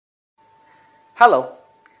Hello,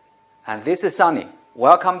 and this is Sunny.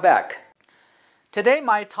 Welcome back. Today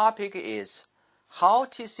my topic is how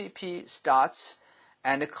TCP starts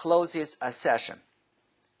and closes a session.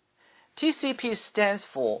 TCP stands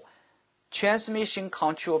for Transmission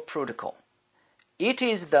Control Protocol. It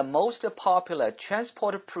is the most popular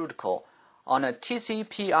transport protocol on a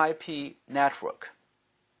TCP/IP network.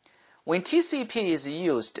 When TCP is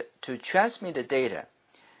used to transmit data,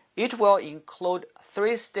 it will include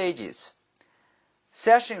three stages: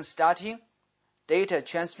 session starting, data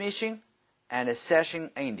transmission, and session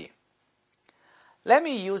ending. Let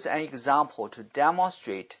me use an example to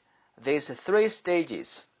demonstrate these three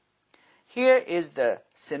stages. Here is the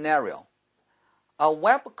scenario. A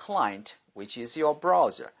web client, which is your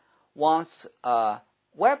browser, wants a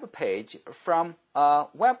web page from a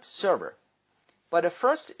web server. But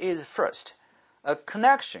first, a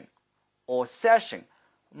connection or session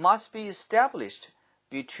must be established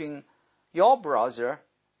between your browser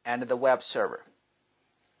and the web server.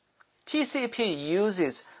 TCP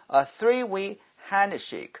uses a three-way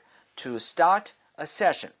handshake to start a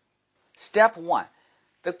session. Step 1.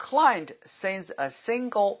 The client sends a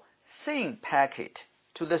single SYN packet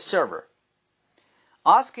to the server,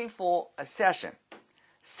 asking for a session.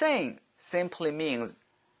 SYN simply means,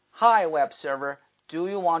 "Hi web server, do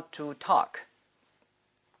you want to talk?"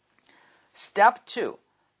 Step 2.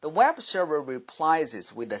 The web server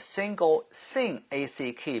replies with a single SYN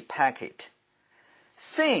ACK packet.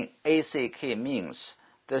 SYN ACK means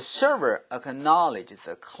the server acknowledges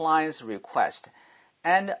the client's request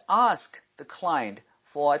and asks the client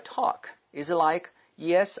for a talk. It's like,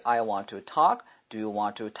 "Yes, I want to talk. Do you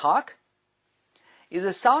want to talk?"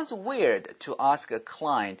 It sounds weird to ask a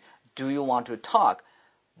client, "Do you want to talk?"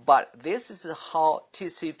 But this is how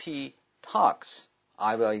TCP talks.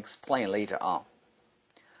 I will explain later on.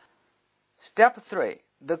 Step 3.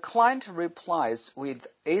 The client replies with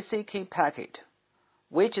ACK packet,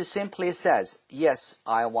 which simply says, "Yes,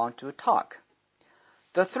 I want to talk."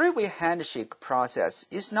 The three-way handshake process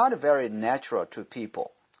is not very natural to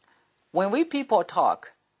people. When we people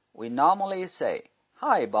talk, we normally say,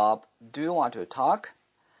 "Hi Bob, do you want to talk?"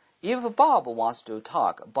 If Bob wants to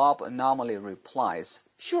talk, Bob normally replies,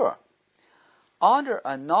 "Sure." Under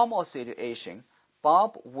a normal situation,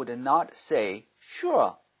 Bob would not say,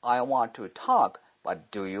 "Sure, I want to talk, but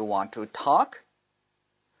do you want to talk?"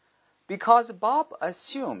 Because Bob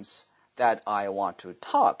assumes that I want to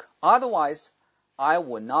talk. Otherwise, I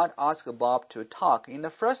would not ask Bob to talk in the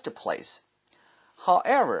first place.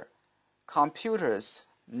 However, computers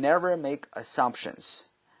never make assumptions,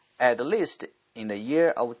 at least in the year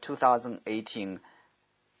of 2018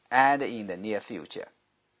 and in the near future.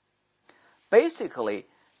 Basically,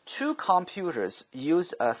 two computers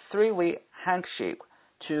use a three-way handshake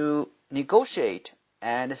to negotiate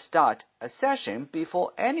and start a session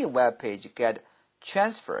before any web page gets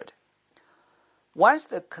transferred. Once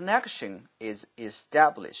the connection is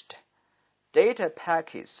established, data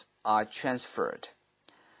packets are transferred.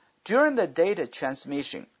 During the data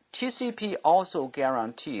transmission, TCP also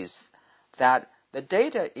guarantees that the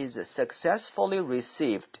data is successfully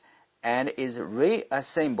received and is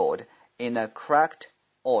reassembled in a correct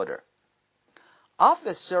order. After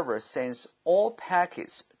the server sends all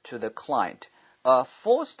packets to the client, a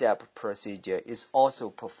four-step procedure is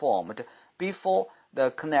also performed before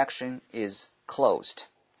the connection is closed.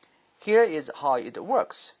 Here is how it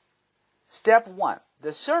works. Step 1.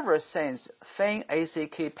 The server sends SYN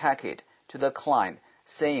ACK packet to the client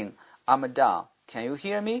saying, "I'm done. Can you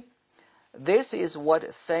hear me?" This is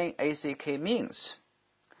what SYN ACK means.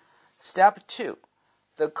 Step 2.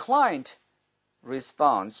 The client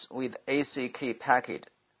responds with ACK packet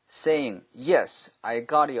saying, "Yes, I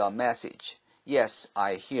got your message. Yes,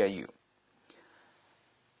 I hear you."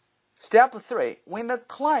 Step 3. When the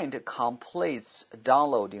client completes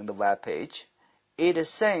downloading the web page, it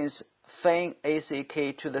sends SYN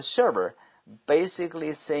ACK to the server,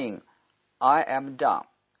 basically saying, "I am done.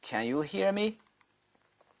 Can you hear me?"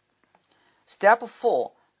 Step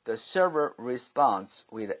 4. The server responds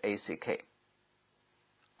with ACK.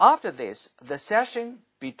 After this, the session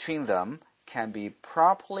between them can be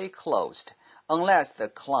properly closed unless the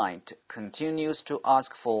client continues to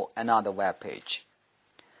ask for another web page.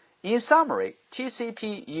 In summary,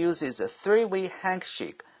 TCP uses a three-way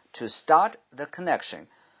handshake to start the connection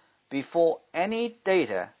before any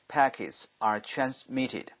data packets are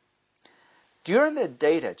transmitted. During the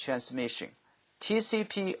data transmission,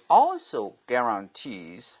 TCP also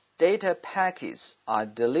guarantees data packets are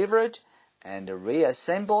delivered and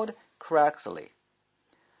reassembled correctly.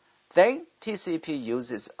 Then TCP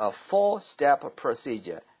uses a four-step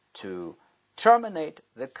procedure to terminate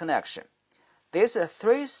the connection. This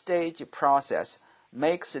three-stage process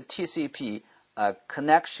makes TCP a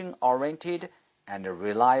connection-oriented and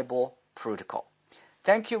reliable protocol.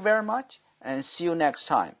 Thank you very much, and see you next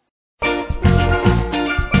time.